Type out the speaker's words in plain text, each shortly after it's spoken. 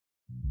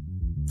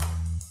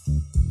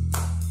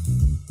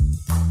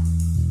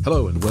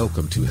Hello and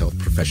welcome to Health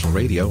Professional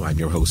Radio. I'm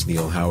your host,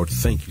 Neil Howard.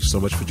 Thank you so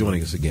much for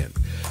joining us again.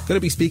 Going to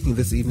be speaking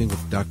this evening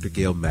with Dr.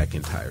 Gail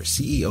McIntyre,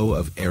 CEO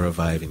of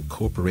Aravive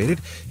Incorporated,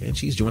 and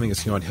she's joining us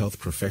here on Health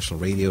Professional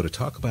Radio to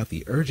talk about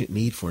the urgent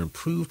need for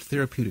improved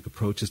therapeutic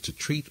approaches to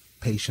treat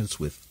patients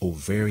with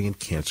ovarian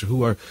cancer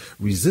who are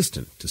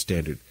resistant to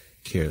standard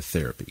care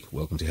therapy.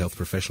 Welcome to Health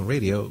Professional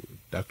Radio,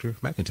 Dr.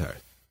 McIntyre.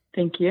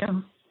 Thank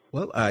you.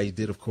 Well, I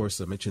did, of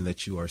course, mention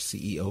that you are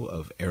CEO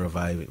of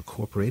Aravive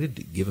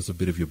Incorporated. Give us a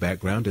bit of your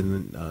background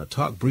and then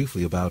talk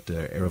briefly about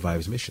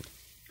Aravive's mission.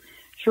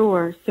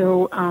 Sure.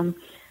 So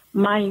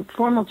my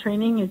formal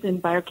training is in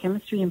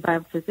biochemistry and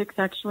biophysics,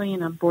 actually,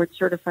 and I'm board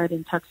certified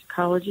in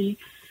toxicology.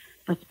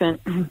 I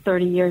spent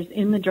 30 years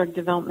in the drug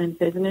development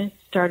business,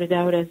 started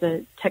out as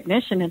a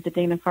technician at the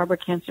Dana-Farber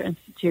Cancer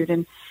Institute,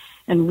 and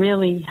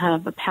really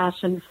have a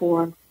passion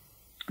for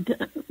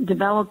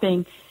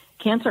developing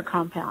cancer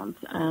compounds.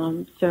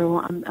 So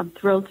I'm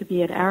thrilled to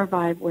be at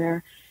Aravive,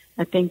 where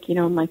I think,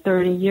 my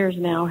 30 years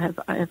now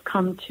have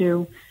come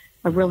to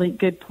a really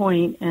good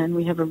point, and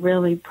we have a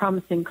really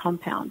promising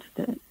compound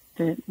that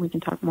we can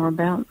talk more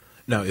about.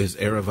 Now, is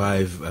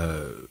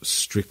Aravive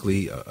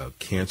strictly a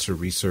cancer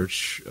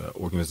research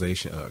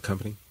organization,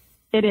 company?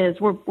 It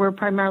is. We're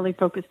primarily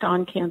focused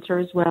on cancer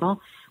as well.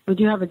 We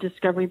do have a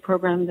discovery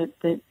program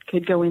that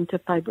could go into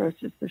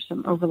fibrosis. There's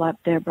some overlap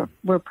there, but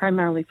we're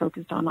primarily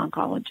focused on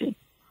oncology.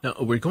 Now,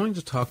 we're going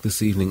to talk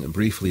this evening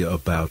briefly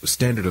about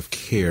standard of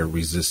care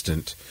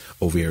resistant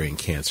ovarian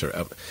cancer.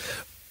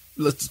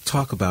 Let's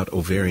talk about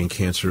ovarian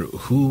cancer.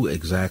 Who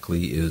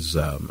exactly is,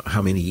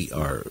 how many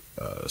are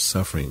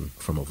suffering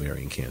from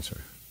ovarian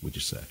cancer, would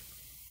you say?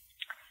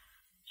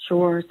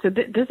 Sure. So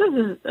this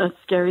is a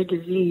scary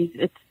disease.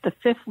 It's the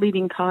fifth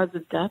leading cause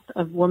of death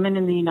of women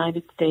in the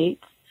United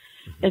States.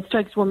 Mm-hmm. It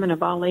strikes women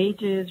of all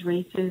ages,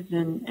 races,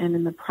 and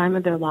in the prime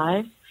of their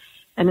lives.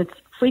 And it's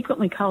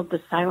frequently called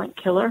the silent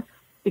killer,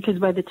 because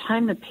by the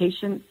time the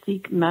patients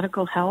seek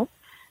medical help,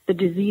 the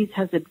disease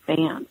has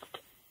advanced.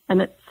 And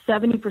that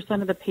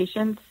 70% of the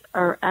patients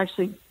are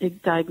actually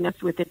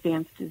diagnosed with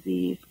advanced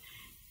disease.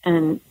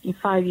 And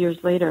 5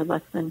 years later,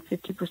 less than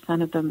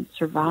 50% of them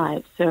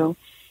survive. So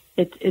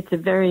it's a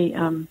very,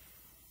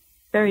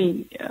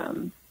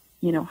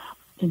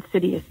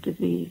 insidious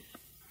disease.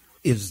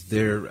 Is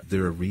there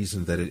a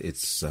reason that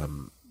it's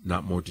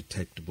not more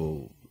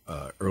detectable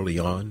early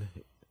on?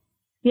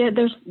 Yeah,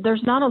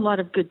 there's not a lot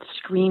of good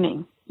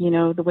screening,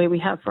 the way we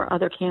have for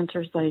other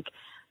cancers like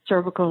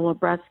cervical or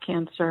breast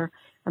cancer.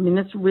 I mean,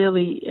 this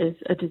really is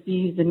a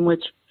disease in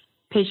which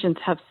patients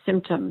have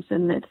symptoms,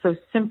 and it's those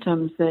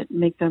symptoms that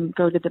make them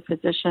go to the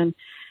physician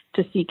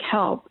to seek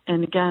help.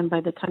 And again, by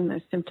the time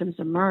those symptoms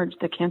emerge,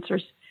 the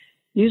cancer's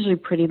usually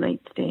pretty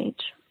late stage.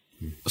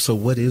 So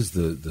what is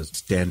the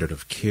standard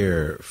of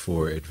care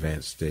for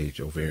advanced stage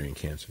ovarian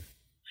cancer?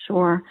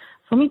 Sure.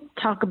 So let me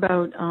talk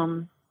about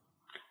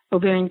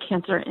ovarian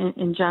cancer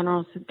in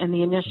general and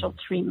the initial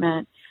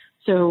treatment.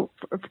 So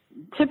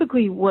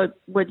typically what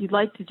you'd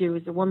like to do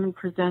is a woman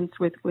presents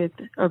with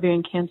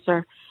ovarian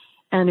cancer,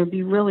 and it would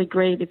be really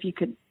great if you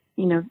could,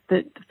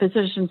 the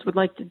physicians would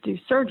like to do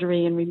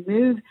surgery and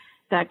remove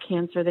that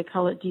cancer. They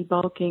call it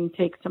debulking,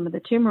 take some of the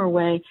tumor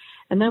away.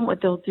 And then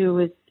what they'll do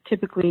is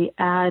typically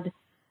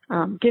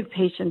give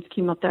patients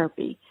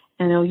chemotherapy,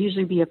 and it'll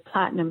usually be a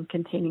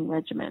platinum-containing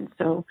regimen.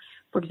 So,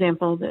 for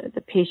example,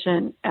 the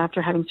patient, after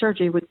having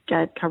surgery, would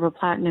get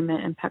carboplatin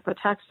and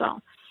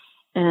paclitaxel.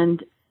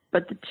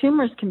 But the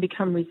tumors can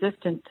become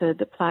resistant to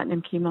the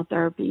platinum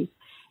chemotherapies.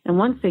 And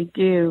once they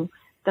do,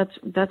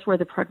 that's where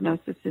the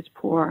prognosis is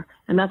poor,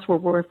 and that's where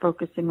we're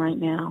focusing right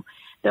now.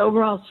 The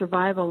overall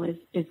survival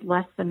is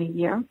less than a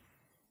year,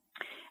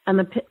 and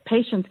the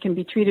patients can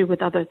be treated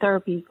with other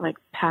therapies like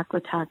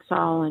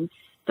paclitaxel and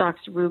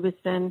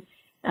doxorubicin,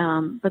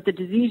 but the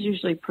disease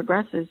usually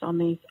progresses on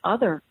these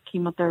other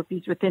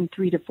chemotherapies within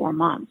 3 to 4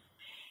 months.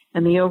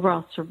 And the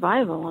overall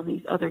survival on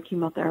these other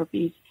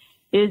chemotherapies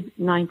is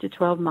 9 to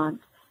 12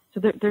 months. So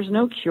there's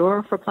no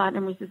cure for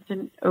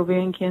platinum-resistant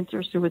ovarian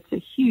cancer, so it's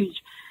a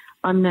huge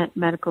unmet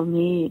medical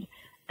need.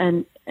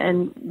 And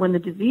when the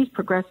disease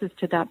progresses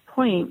to that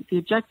point, the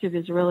objective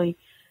is really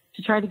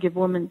to try to give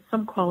women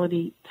some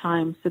quality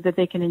time so that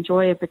they can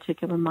enjoy a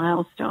particular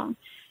milestone,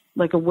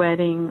 like a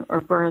wedding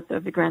or birth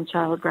of a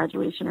grandchild,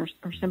 graduation, or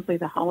simply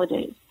the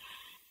holidays.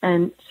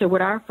 And so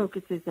what our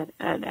focus is at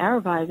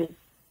Aravive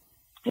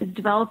is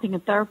developing a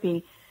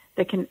therapy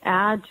that can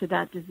add to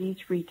that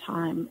disease-free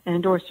time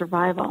and or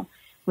survival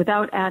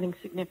without adding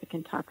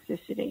significant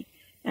toxicity.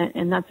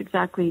 And that's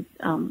exactly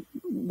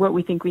what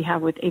we think we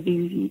have with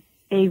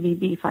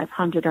AVB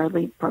 500, our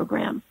lead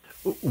program.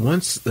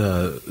 Once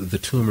the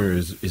tumor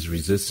is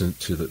resistant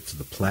to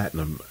the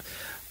platinum,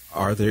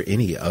 are there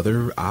any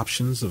other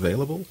options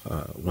available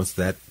once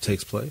that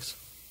takes place?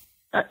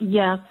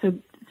 Yeah,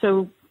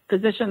 so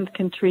physicians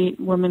can treat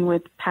women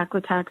with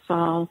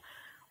paclitaxel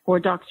or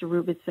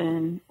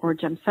doxorubicin or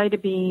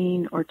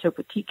gemcitabine or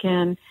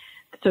topotecan.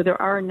 So there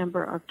are a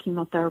number of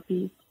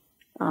chemotherapies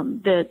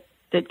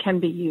that can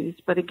be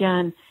used. But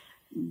again,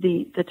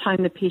 the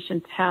time the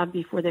patients have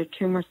before their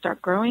tumors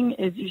start growing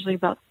is usually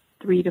about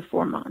 3 to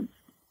 4 months.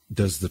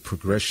 Does the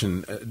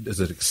progression, does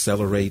it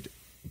accelerate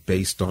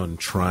based on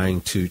trying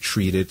to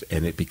treat it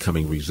and it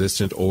becoming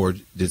resistant, or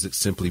is it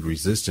simply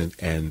resistant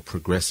and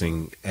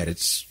progressing at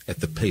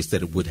the pace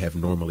that it would have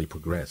normally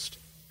progressed?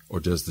 Or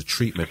does the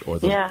treatment or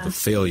the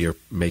failure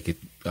make it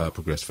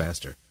progress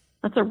faster?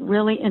 That's a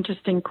really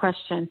interesting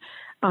question.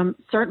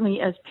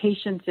 Certainly as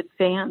patients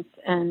advance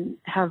and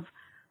have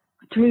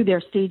through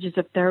their stages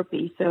of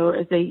therapy, so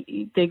as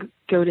they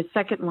go to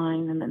second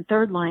line and then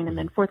third line and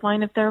then fourth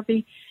line of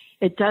therapy,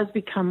 it does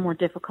become more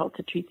difficult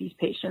to treat these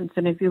patients.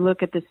 And if you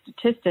look at the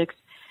statistics,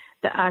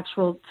 the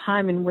actual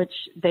time in which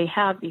they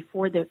have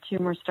before their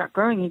tumors start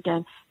growing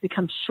again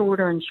becomes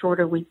shorter and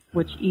shorter with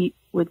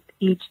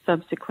each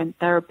subsequent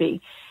therapy.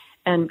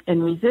 And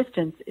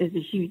resistance is a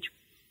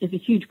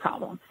huge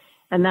problem.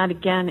 And that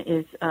again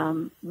is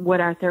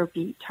what our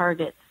therapy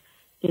targets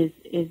is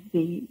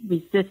the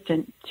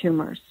resistant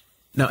tumors.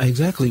 Now,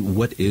 exactly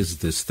what is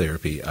this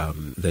therapy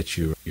that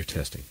you're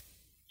testing?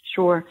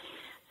 Sure.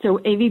 So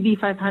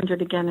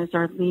AVB500 again is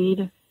our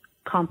lead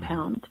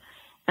compound,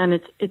 and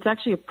it's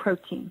actually a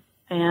protein,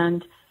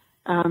 and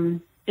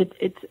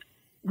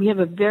we have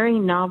a very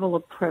novel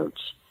approach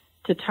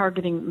to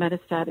targeting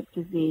metastatic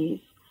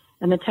disease,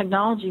 and the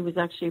technology was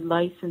actually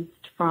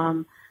licensed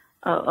from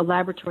a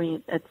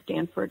laboratory at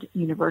Stanford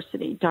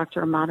University,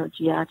 Dr. Amato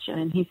Giaccia,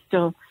 and he's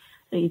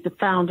the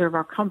founder of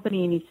our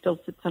company, and he still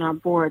sits on our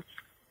board.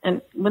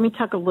 And let me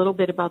talk a little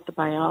bit about the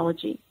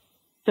biology.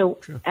 So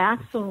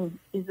AXL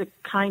is a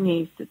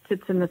kinase that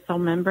sits in the cell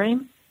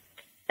membrane,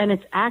 and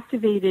it's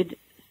activated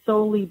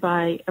solely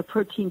by a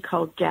protein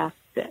called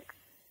Gas6.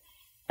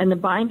 And the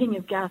binding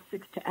of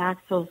Gas6 to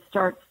AXL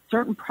starts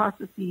certain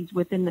processes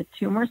within the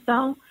tumor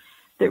cell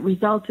that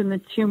result in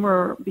the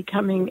tumor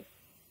becoming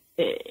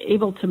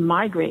able to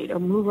migrate or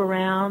move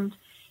around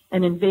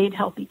and invade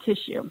healthy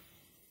tissue.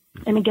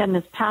 And again,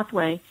 this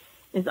pathway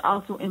is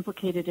also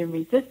implicated in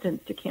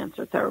resistance to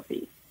cancer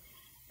therapies.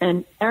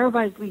 And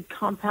Aravive's lead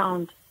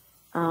compound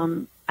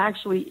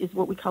actually is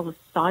what we call a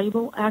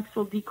soluble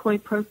AXL decoy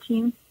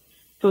protein.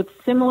 So it's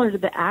similar to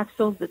the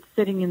AXL that's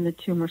sitting in the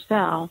tumor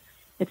cell,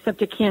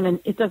 except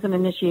it doesn't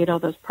initiate all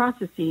those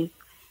processes,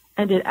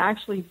 and it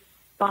actually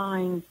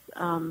binds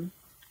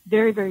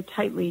very, very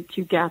tightly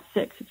to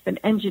Gas6. It's been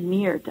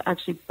engineered to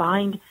actually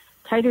bind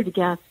tighter to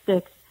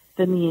Gas6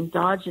 than the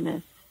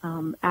endogenous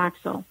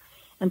AXL.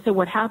 And so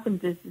what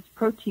happens is this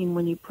protein,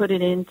 when you put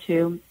it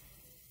into,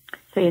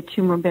 say, a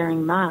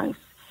tumor-bearing mouse,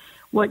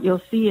 what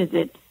you'll see is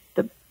the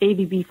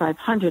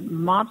AVB500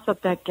 mops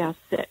up that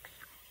Gas6,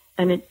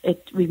 and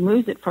it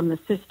removes it from the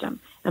system.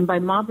 And by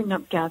mopping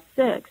up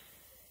Gas6,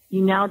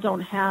 you now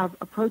don't have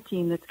a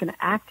protein that's going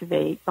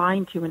to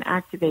bind to and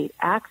activate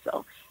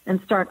AXL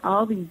and start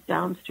all these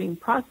downstream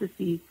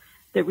processes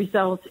that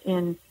result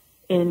in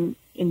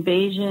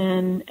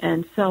invasion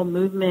and cell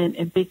movement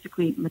and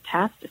basically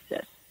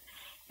metastasis.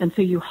 And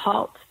so you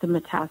halt the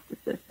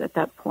metastasis at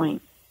that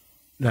point.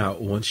 Now,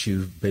 once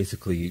you've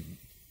basically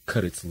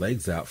cut its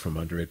legs out from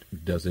under it,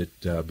 does it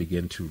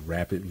begin to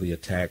rapidly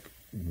attack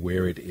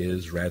where it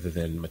is rather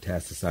than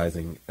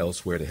metastasizing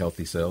elsewhere to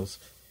healthy cells?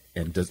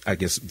 And does, I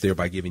guess,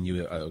 thereby giving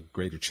you a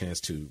greater chance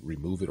to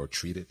remove it or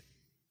treat it?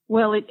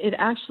 Well, it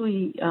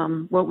actually,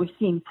 what we've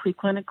seen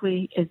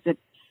preclinically is that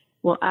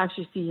we'll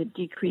actually see a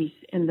decrease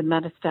in the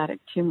metastatic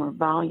tumor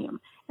volume.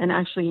 And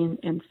actually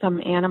in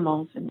some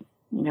animals, and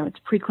it's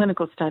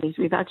preclinical studies,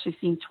 we've actually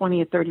seen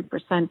 20 or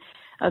 30%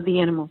 of the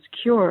animals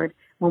cured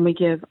when we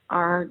give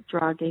our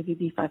drug,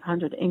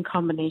 AVB500, in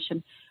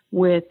combination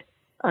with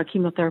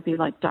chemotherapy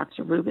like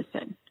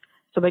doxorubicin.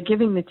 So by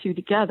giving the two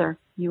together,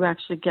 you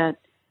actually get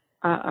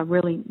a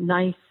really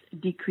nice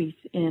decrease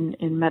in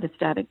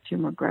metastatic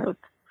tumor growth.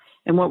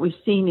 And what we've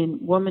seen in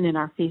women in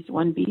our phase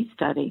 1B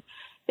study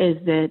is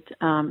that,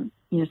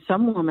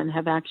 some women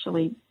have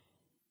actually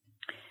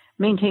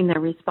maintained their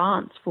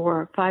response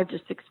for 5 to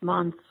 6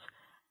 months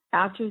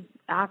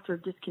after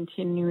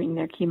discontinuing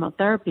their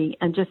chemotherapy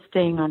and just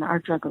staying on our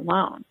drug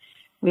alone.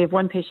 We have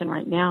one patient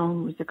right now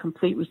who is a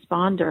complete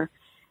responder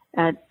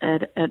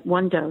at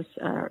one dose,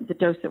 the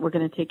dose that we're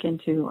going to take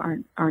into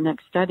our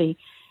next study.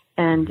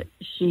 And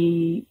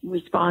she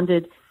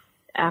responded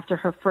after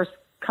her first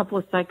couple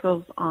of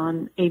cycles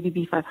on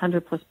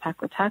AVB500 plus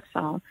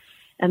paclitaxel.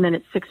 And then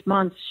at 6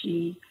 months,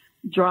 she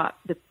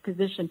dropped, the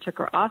physician took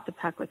her off the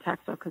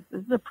paclitaxel because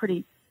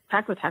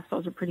paclitaxel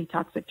is a pretty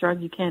toxic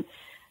drug. You can't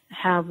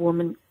have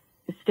women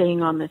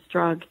staying on this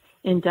drug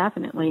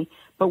indefinitely,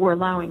 but we're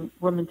allowing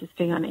women to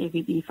stay on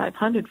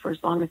AVB500 for as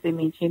long as they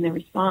maintain their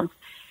response.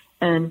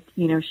 And,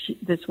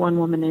 this one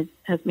woman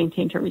has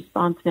maintained her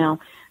response now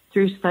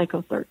through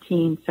cycle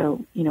 13,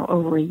 so,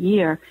 over a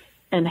year,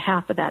 and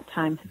half of that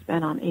time has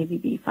been on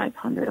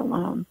AVB500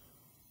 alone.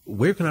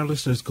 Where can our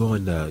listeners go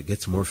and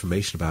get some more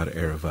information about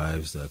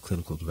Aravive's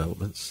clinical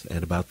developments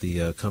and about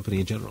the company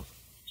in general?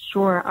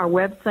 Sure. Our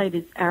website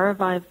is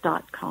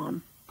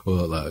aravive.com.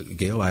 Well,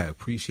 Gail, I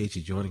appreciate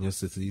you joining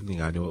us this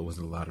evening. I know it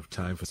wasn't a lot of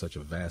time for such a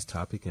vast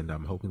topic, and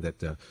I'm hoping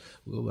that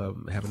we'll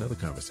have another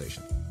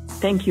conversation.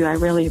 Thank you. I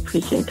really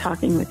appreciate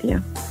talking with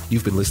you.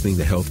 You've been listening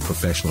to Health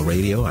Professional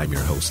Radio. I'm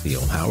your host,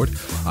 Neil Howard.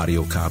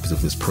 Audio copies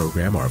of this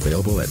program are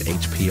available at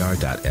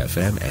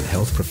hpr.fm and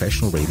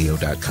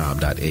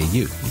healthprofessionalradio.com.au.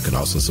 You can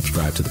also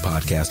subscribe to the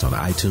podcast on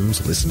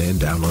iTunes, listen in,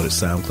 download it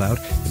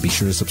SoundCloud, and be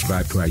sure to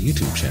subscribe to our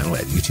YouTube channel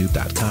at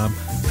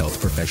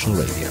youtube.com/Health Professional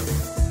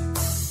Radio.